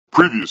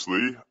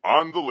Previously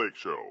on The Lake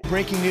Show.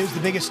 Breaking news, the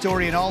biggest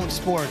story in all of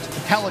sports. The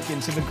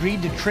Pelicans have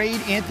agreed to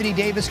trade Anthony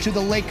Davis to the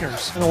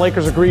Lakers. And the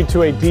Lakers agreed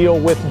to a deal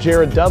with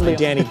Jared Dudley,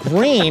 Danny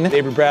Green,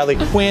 David Bradley,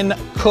 Quinn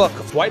Cook.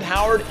 Dwight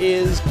Howard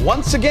is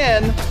once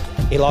again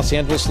a Los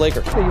Angeles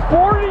Laker.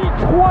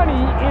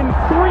 40-20 in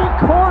 3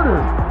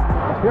 quarters.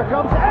 Here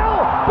comes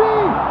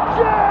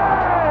LBJ!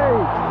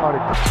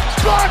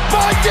 Blocked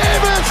by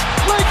Davis!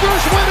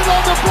 Lakers win it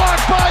on the block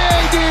by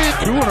AD!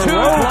 Two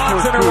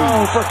blocks in a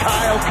row for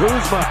Kyle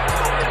Kuzma.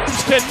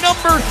 To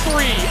number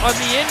 3 on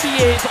the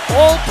NBA's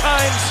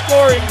all-time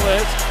scoring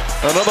list.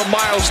 Another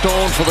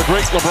milestone for the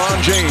great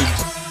LeBron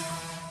James.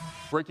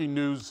 Breaking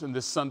news in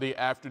this Sunday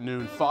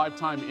afternoon,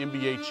 5-time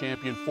NBA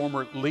champion,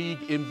 former league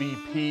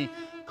MVP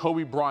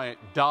Kobe Bryant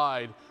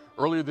died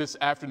earlier this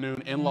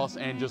afternoon in Los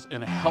Angeles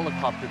in a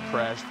helicopter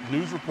crash.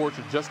 News reports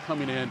are just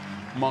coming in.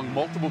 Among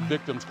multiple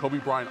victims, Kobe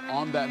Bryant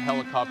on that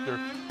helicopter.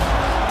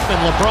 And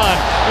LeBron,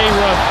 a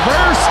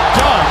reverse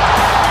dunk.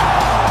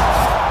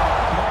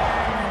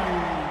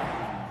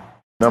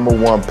 Number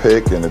 1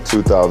 pick in the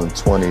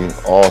 2020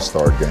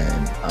 All-Star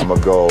game. I'm going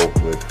to go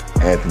with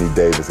Anthony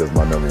Davis as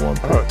my number 1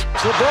 pick.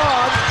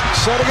 LeBron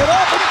setting it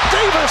up, and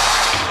Davis!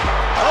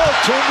 Oh,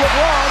 Team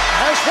LeBron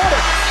has won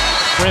it!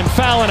 Rim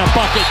foul and a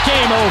bucket,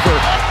 game over.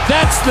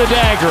 That's the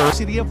dagger.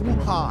 City of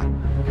Wuhan,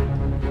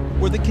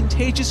 where the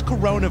contagious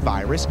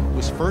coronavirus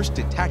was first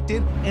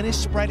detected and is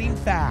spreading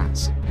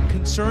fast.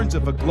 Concerns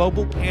of a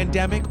global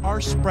pandemic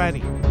are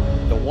spreading.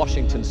 The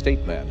Washington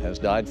State man has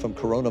died from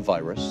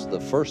coronavirus,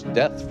 the first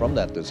death from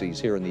that disease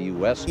here in the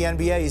U.S. The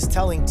NBA is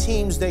telling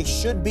teams they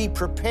should be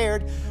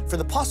prepared for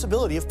the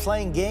possibility of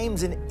playing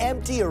games in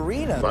empty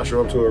arenas. If I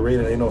show up to an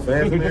arena and ain't no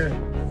fans in there,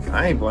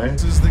 I ain't playing.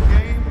 The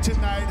game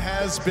tonight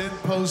has been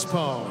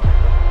postponed.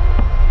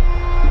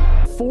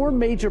 4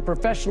 major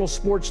professional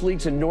sports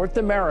leagues in North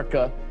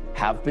America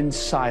have been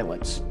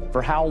silenced.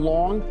 For how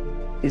long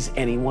is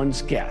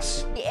anyone's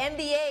guess. The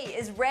NBA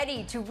is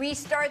ready to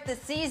restart the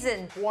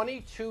season.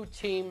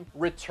 22-team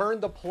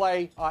return to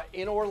play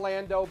in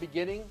Orlando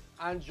beginning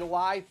on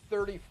July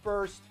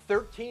 31st.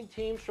 13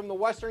 teams from the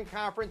Western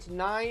Conference,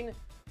 9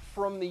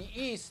 from the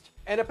East,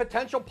 and a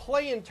potential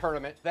play-in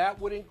tournament that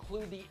would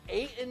include the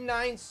 8 and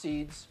 9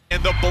 seeds.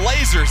 And the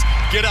Blazers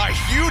get a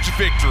huge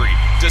victory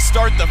to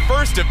start the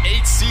first of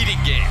 8 seeding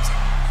games.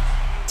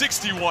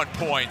 61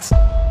 points.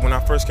 When I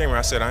first came here,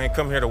 I said, I ain't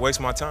come here to waste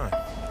my time.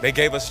 They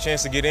gave us a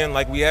chance to get in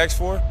like we asked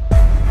for.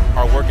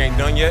 Our work ain't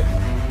done yet.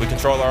 We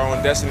control our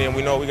own destiny, and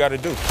we know what we got to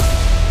do.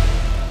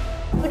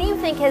 Who do you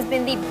think has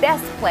been the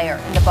best player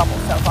in the bubble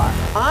so far?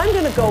 I'm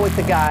going to go with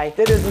the guy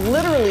that is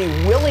literally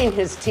willing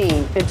his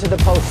team into the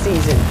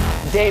postseason,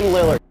 Dame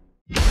Lillard.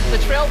 The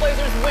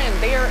Trailblazers win.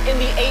 They are in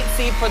the 8th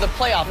seed for the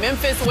playoff.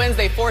 Memphis wins.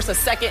 They force a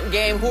second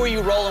game. Who are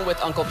you rolling with,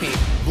 Uncle Pete?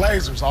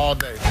 Blazers all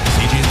day.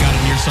 CJ's got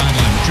it near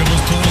sideline.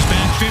 Dribbles, pulls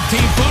back,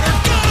 15-footer.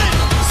 Got it!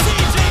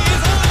 CJ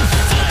is on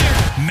fire!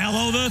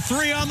 Melo the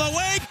 3 on the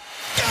way.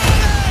 Got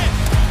it!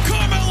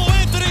 Carmelo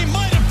Anthony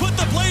might have put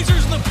the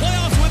Blazers in the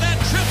playoffs with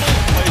that triple.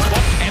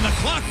 And the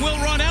clock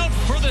will run out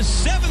for the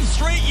 7th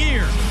straight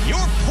year. Your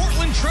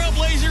Portland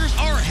Trailblazers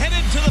are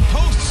headed to the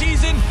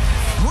postseason.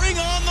 Bring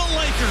on the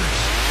Lakers.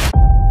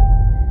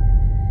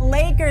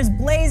 Lakers,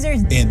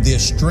 Blazers. And their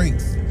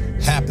strength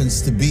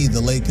happens to be the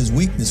Lakers'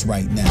 weakness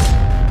right now.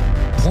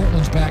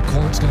 Portland's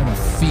backcourt's going to have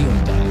a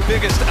field day.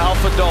 Biggest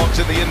alpha dogs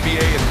in the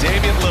NBA and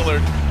Damian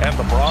Lillard and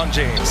LeBron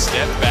James.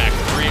 Step back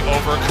 3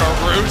 over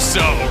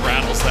Caruso.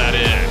 Rattles that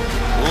in.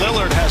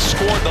 Lillard has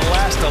scored the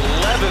last 11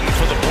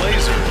 for the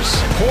Blazers.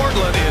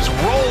 Portland is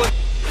rolling.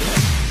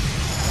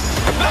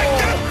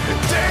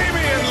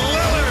 Damian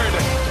Lillard.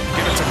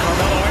 Give it to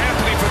Carmelo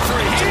Anthony for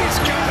 3. He's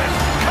got it.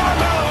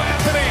 Carmelo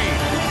Anthony.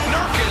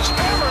 Nurkic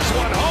hammers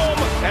one home.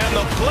 And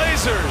the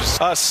Blazers,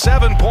 a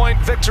 7-point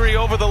victory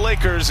over the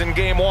Lakers in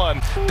Game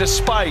 1,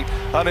 despite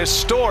an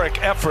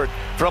historic effort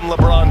from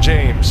LeBron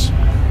James.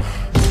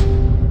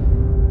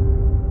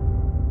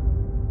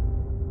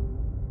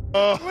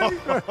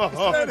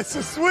 That is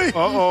a sweep. He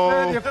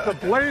said if the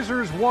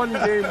Blazers won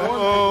Game 1, they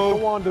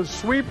would go on to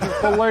sweep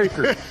the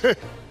Lakers.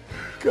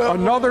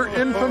 Another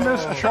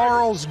infamous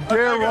Charles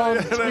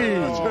guarantee.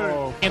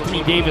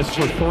 Anthony Davis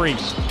for 3.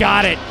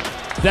 Got it.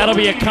 That'll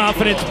be a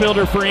confidence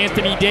builder for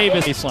Anthony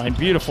Davis. Baseline,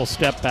 beautiful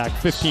step back,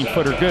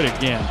 15-footer, good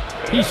again.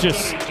 He's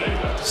just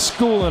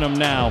schooling them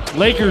now.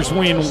 Lakers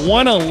win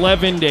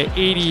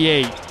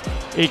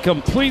 111-88. A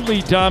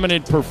completely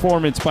dominant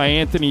performance by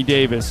Anthony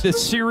Davis. The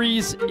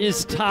series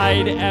is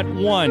tied at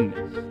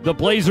 1. The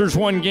Blazers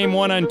won Game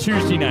 1 on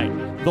Tuesday night.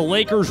 The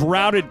Lakers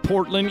routed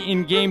Portland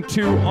in Game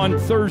 2 on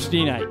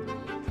Thursday night.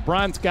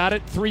 LeBron's got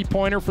it,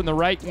 3-pointer from the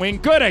right wing.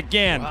 Good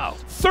again. Wow.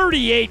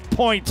 38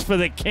 points for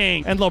the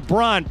King. And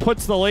LeBron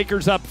puts the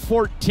Lakers up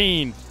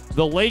 14.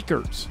 The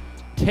Lakers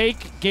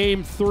take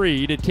Game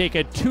 3 to take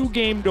a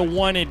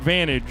 2-1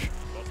 advantage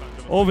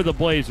over the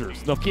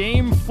Blazers. The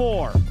Game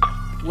 4,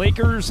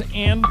 Lakers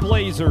and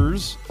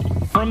Blazers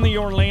from the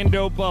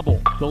Orlando bubble.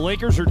 The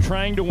Lakers are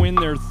trying to win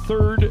their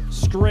 3rd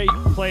straight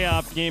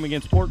playoff game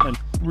against Portland.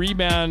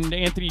 Rebound,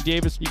 Anthony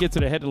Davis. He gets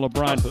it ahead to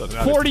LeBron.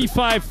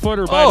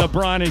 45-footer by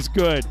LeBron is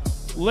good.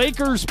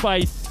 Lakers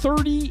by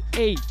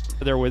 38.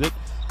 There with it.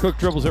 Cook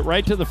dribbles it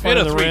right to the front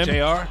of the rim.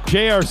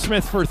 J.R.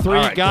 Smith for three.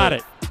 Right, got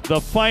it. The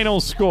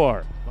final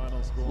score.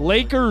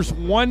 Lakers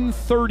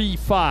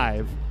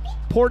 135.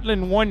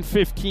 Portland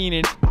 115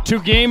 into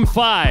Game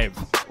 5.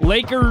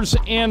 Lakers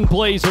and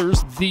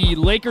Blazers. The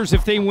Lakers,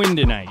 if they win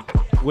tonight,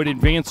 would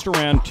advance to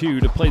round 2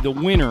 to play the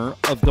winner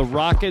of the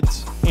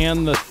Rockets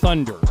and the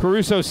Thunder.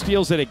 Caruso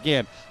steals it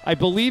again. I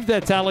believe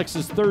that's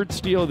Alex's 3rd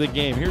steal of the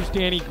game. Here's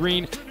Danny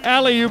Green.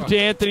 Alley-oop to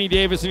Anthony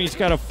Davis, and he's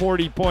got a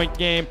 40-point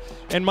game.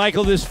 And,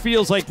 Michael, this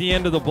feels like the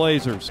end of the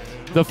Blazers.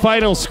 The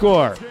final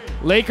score,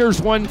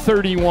 Lakers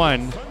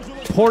 131,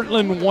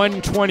 Portland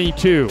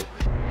 122.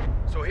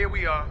 So here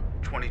we are,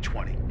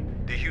 2020.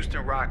 The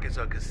Houston Rockets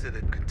are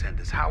considered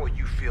contenders. How are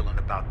you feeling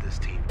about this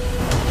team?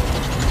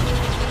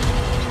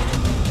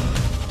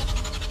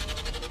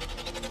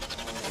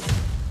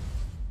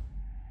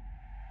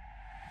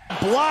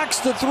 Blocks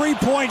the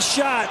three-point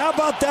shot. How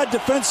about that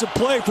defensive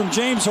play from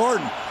James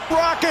Harden?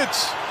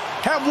 Rockets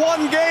have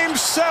won Game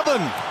 7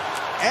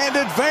 and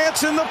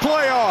advance in the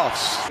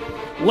playoffs.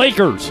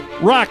 Lakers,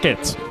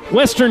 Rockets,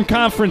 Western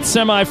Conference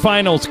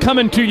semifinals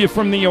coming to you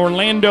from the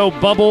Orlando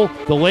bubble.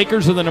 The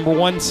Lakers are the number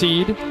 1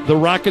 seed. The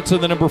Rockets are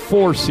the number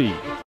 4 seed.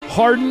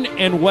 Harden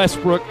and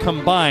Westbrook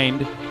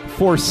combined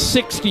for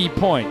 60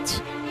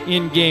 points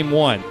in Game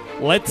 1.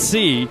 Let's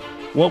see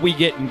what we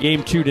get in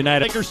Game 2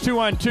 tonight. Lakers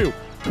 2-on-2.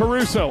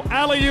 Caruso,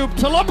 alley-oop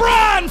to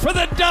LeBron for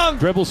the dunk.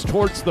 Dribbles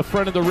towards the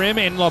front of the rim,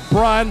 and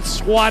LeBron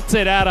swats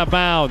it out of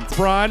bounds.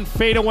 LeBron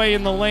fade away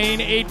in the lane,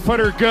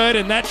 8-footer good,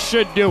 and that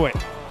should do it.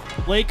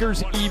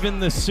 Lakers even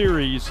the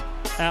series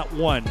at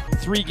 1,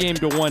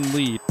 3-game-to-1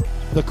 lead.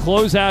 The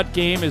closeout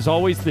game is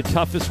always the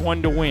toughest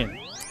one to win.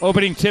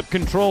 Opening tip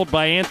controlled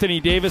by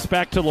Anthony Davis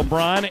back to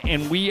LeBron,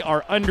 and we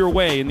are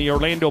underway in the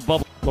Orlando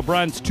bubble.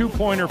 LeBron's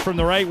two-pointer from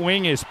the right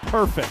wing is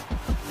perfect,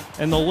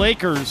 and the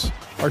Lakers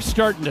are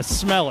starting to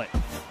smell it.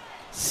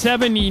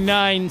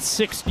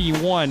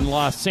 79-61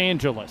 Los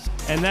Angeles,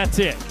 and that's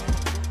it.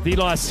 The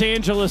Los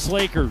Angeles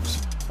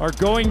Lakers are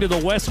going to the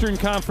Western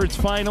Conference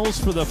Finals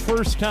for the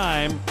first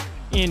time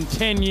in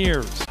 10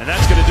 years. And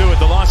that's going to do it.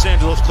 The Los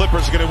Angeles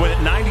Clippers are going to win it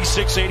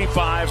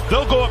 96-85.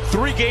 They'll go up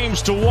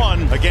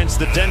 3-1 against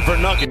the Denver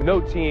Nuggets.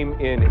 No team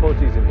in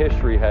postseason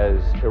history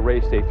has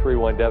erased a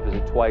 3-1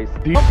 deficit twice.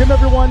 Welcome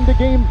everyone to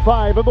Game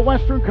 5 of the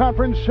Western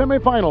Conference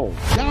semifinals.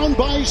 Down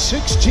by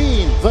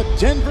 16, the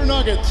Denver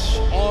Nuggets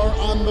are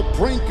on the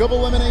brink of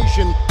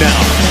elimination. Now,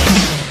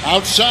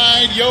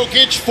 outside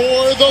Jokic for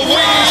the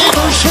lead.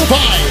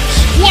 Survives.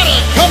 What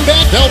a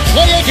comeback. They'll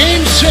play a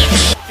Game 6.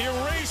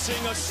 Erasing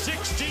a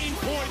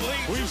 16-point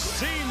lead. We've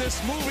seen this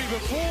movie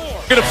before.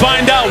 We're going to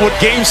find out what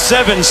Game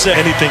 7 said.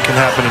 Anything can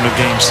happen in a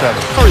Game 7.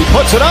 He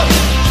puts it up.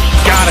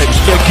 Got it.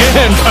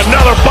 Again,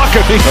 another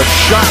bucket. A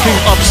shocking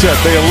upset.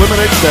 They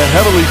eliminate the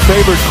heavily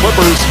favored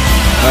Clippers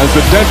as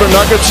the Denver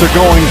Nuggets are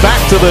going back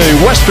to the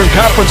Western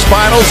Conference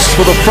Finals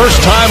for the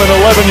first time in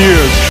 11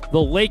 years.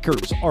 The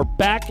Lakers are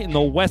back in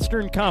the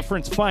Western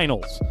Conference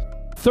Finals.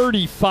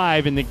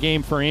 35 in the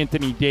game for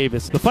Anthony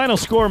Davis. The final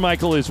score,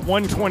 Michael, is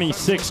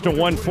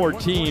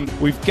 126-114.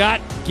 We've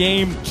got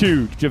Game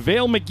 2.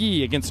 JaVale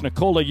McGee against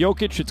Nikola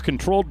Jokic. It's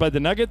controlled by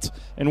the Nuggets,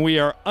 and we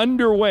are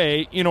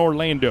underway in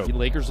Orlando. The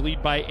Lakers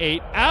lead by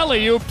 8.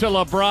 Alley-oop to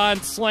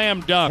LeBron,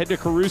 slam dunk. Head to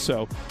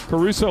Caruso.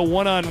 Caruso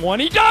one-on-one.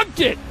 He dunked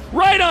it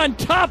right on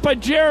top of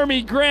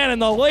Jeremy Grant, and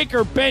the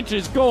Laker bench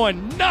is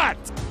going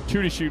nuts.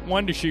 2 to shoot,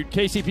 1 to shoot.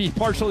 KCP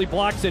partially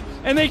blocks it,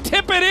 and they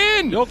tip it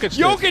in.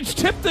 Jokic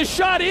tipped the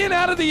shot in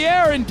out of the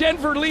air, and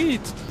Denver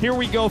leads. Here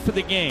we go for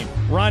the game.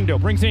 Rondo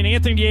brings in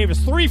Anthony Davis.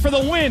 3 for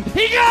the win.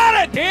 He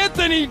got it!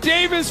 Anthony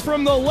Davis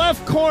from the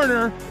left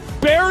corner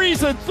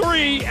buries a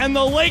 3, and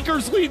the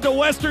Lakers lead the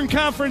Western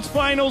Conference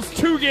Finals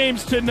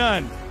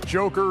 2-0.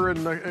 Joker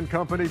and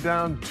company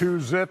down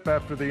 2-zip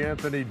after the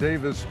Anthony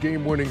Davis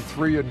game-winning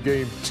 3 in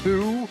Game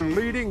 2.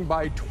 Leading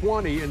by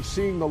 20 and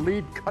seeing the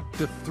lead cut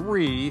to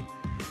 3.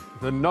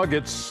 The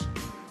Nuggets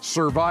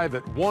survive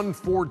at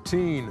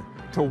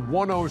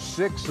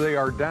 114-106. They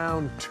are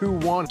down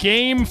 2-1.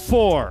 Game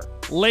 4,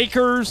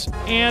 Lakers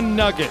and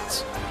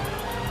Nuggets.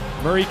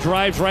 Murray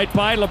drives right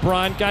by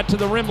LeBron, got to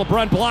the rim.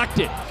 LeBron blocked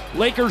it.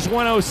 Lakers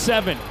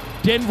 107,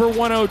 Denver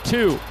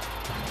 102.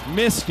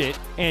 Missed it,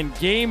 and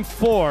Game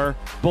 4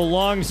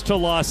 belongs to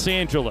Los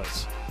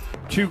Angeles.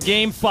 To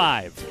Game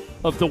 5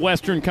 of the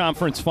Western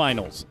Conference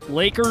Finals.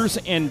 Lakers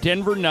and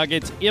Denver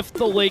Nuggets. If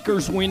the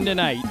Lakers win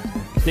tonight,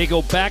 they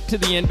go back to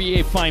the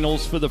NBA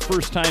Finals for the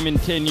first time in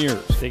 10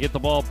 years. They get the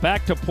ball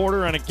back to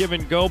Porter on a give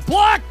and go.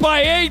 Blocked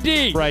by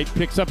AD. Right,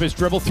 picks up his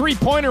dribble.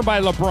 3-pointer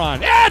by LeBron.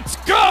 It's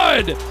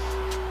good!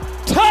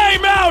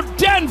 Timeout,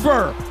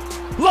 Denver!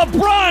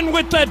 LeBron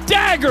with the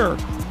dagger.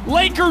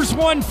 Lakers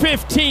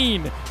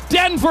 115,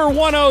 Denver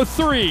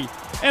 103.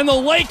 And the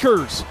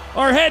Lakers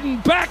are heading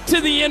back to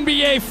the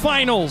NBA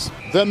Finals.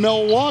 The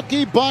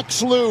Milwaukee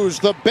Bucks lose.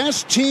 The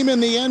best team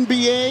in the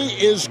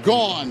NBA is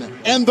gone.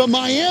 And the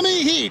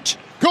Miami Heat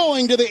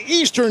going to the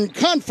Eastern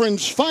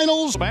Conference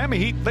Finals. Miami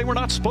Heat, they were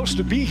not supposed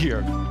to be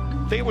here.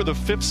 They were the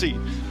 5th seed.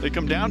 They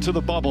come down to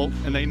the bubble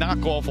and they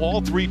knock off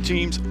all 3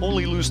 teams,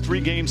 only lose 3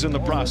 games in the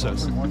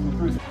process. One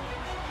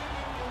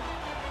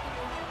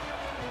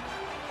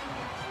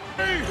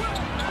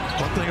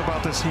thing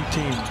about this Heat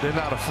team, they're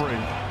not afraid,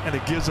 and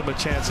it gives them a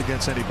chance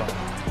against anybody.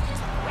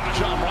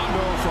 Rajon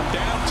Rondo from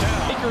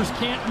downtown. Lakers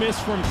can't miss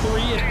from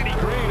 3. Danny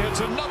Green hits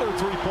another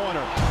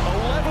 3-pointer.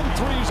 11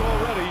 threes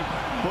already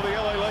for the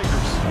LA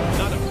Lakers.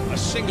 Not a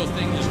single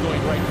thing is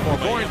going right for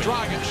Goran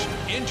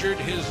Dragic injured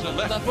his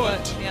left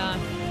foot. Yeah.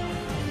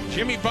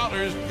 Jimmy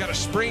Butler's got a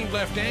sprained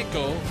left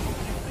ankle.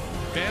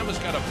 Bam has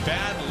got a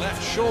bad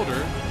left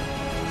shoulder.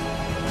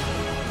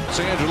 Los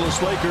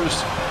Angeles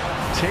Lakers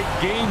take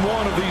game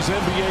 1 of these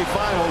NBA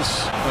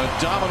Finals.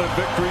 A dominant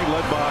victory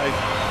led by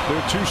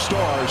their 2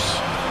 stars.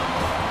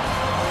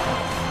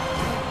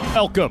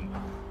 Welcome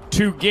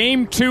to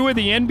Game 2 of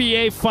the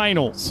NBA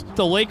Finals.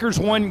 The Lakers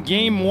won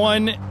Game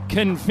 1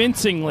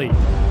 convincingly,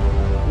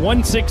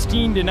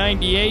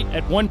 116-98.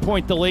 At one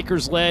point, the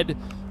Lakers led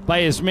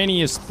by as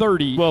many as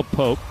 30. Well,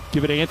 Pope,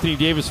 give it to Anthony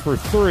Davis for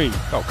 3.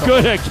 Oh,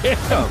 good again.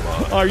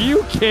 Are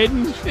you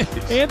kidding?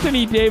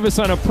 Anthony Davis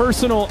on a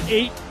personal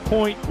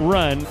 8-point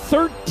run,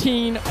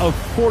 13 of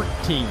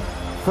 14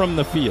 from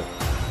the field.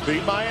 The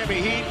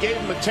Miami Heat gave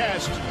him a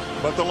test,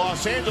 but the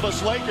Los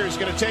Angeles Lakers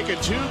going to take a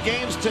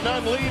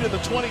 2-0 lead in the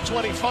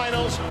 2020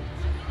 Finals.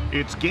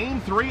 It's Game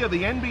 3 of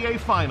the NBA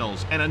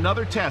Finals and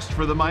another test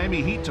for the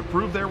Miami Heat to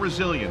prove their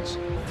resilience.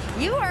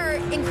 You are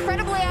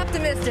incredibly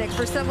optimistic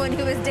for someone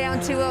who is down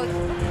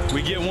 2-0.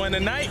 We get one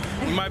tonight,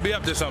 we might be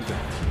up to something.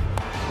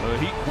 The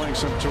Heat playing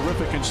some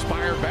terrific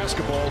inspired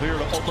basketball here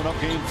to open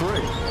up Game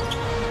 3.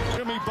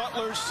 Jimmy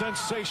Butler,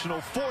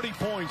 sensational, 40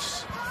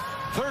 points,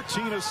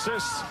 13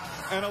 assists,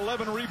 and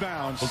 11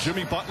 rebounds. Well,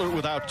 Jimmy Butler,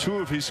 without 2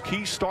 of his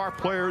key star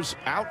players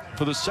out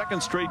for the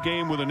 2nd straight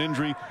game with an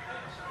injury,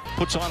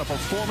 puts on a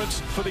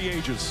performance for the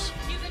ages.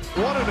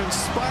 What an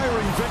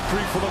inspiring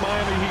victory for the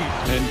Miami Heat.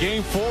 And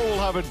Game 4 will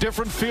have a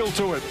different feel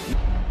to it.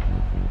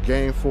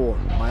 Game 4,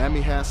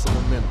 Miami has some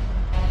momentum.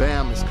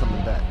 Bam is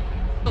coming back.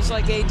 Feels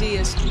like AD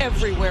is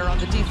everywhere on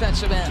the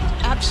defensive end.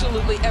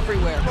 Absolutely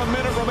everywhere. A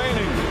minute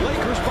remaining.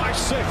 Lakers by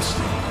 6.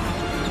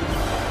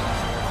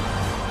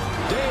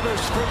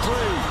 Davis for 3.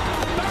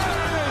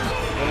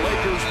 The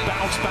Lakers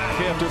bounce back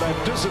after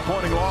that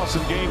disappointing loss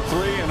in Game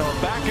 3 and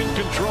are back in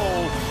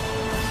control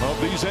of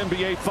these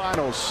NBA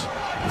Finals.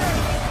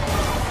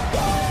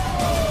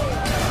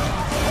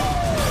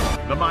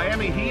 The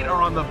Miami Heat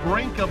are on the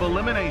brink of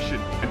elimination,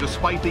 and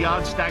despite the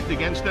odds stacked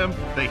against them,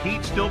 the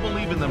Heat still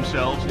believe in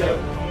themselves. Duncan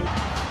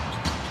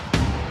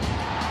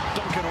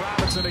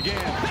Robinson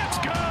again. That's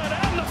good,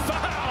 and the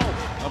foul!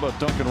 How about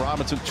Duncan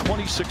Robinson?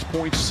 26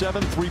 points,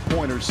 7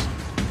 3-pointers.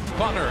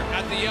 Butler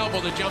at the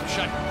elbow, the jump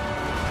shot.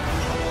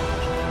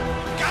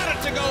 Got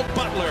it to go,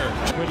 Butler.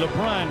 Where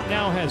LeBron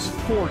now has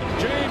 40.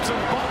 James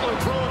and Butler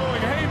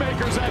throwing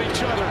haymakers at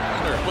each other.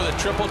 With a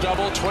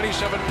triple-double,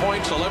 27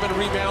 points, 11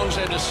 rebounds,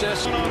 and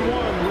assists.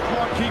 1-on-1 with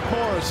Marquise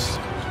Morris.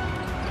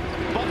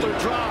 Butler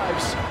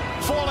drives,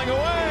 falling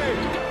away.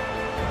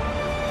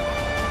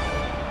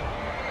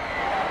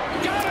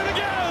 Got it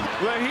again.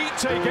 The Heat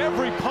take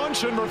every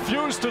punch and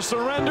refuse to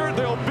surrender.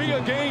 There'll be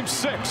a Game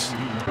 6.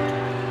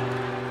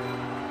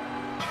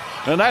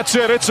 And that's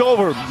it. It's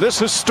over. This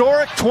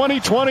historic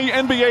 2020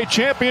 NBA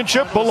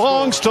championship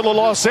belongs to the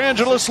Los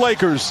Angeles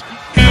Lakers.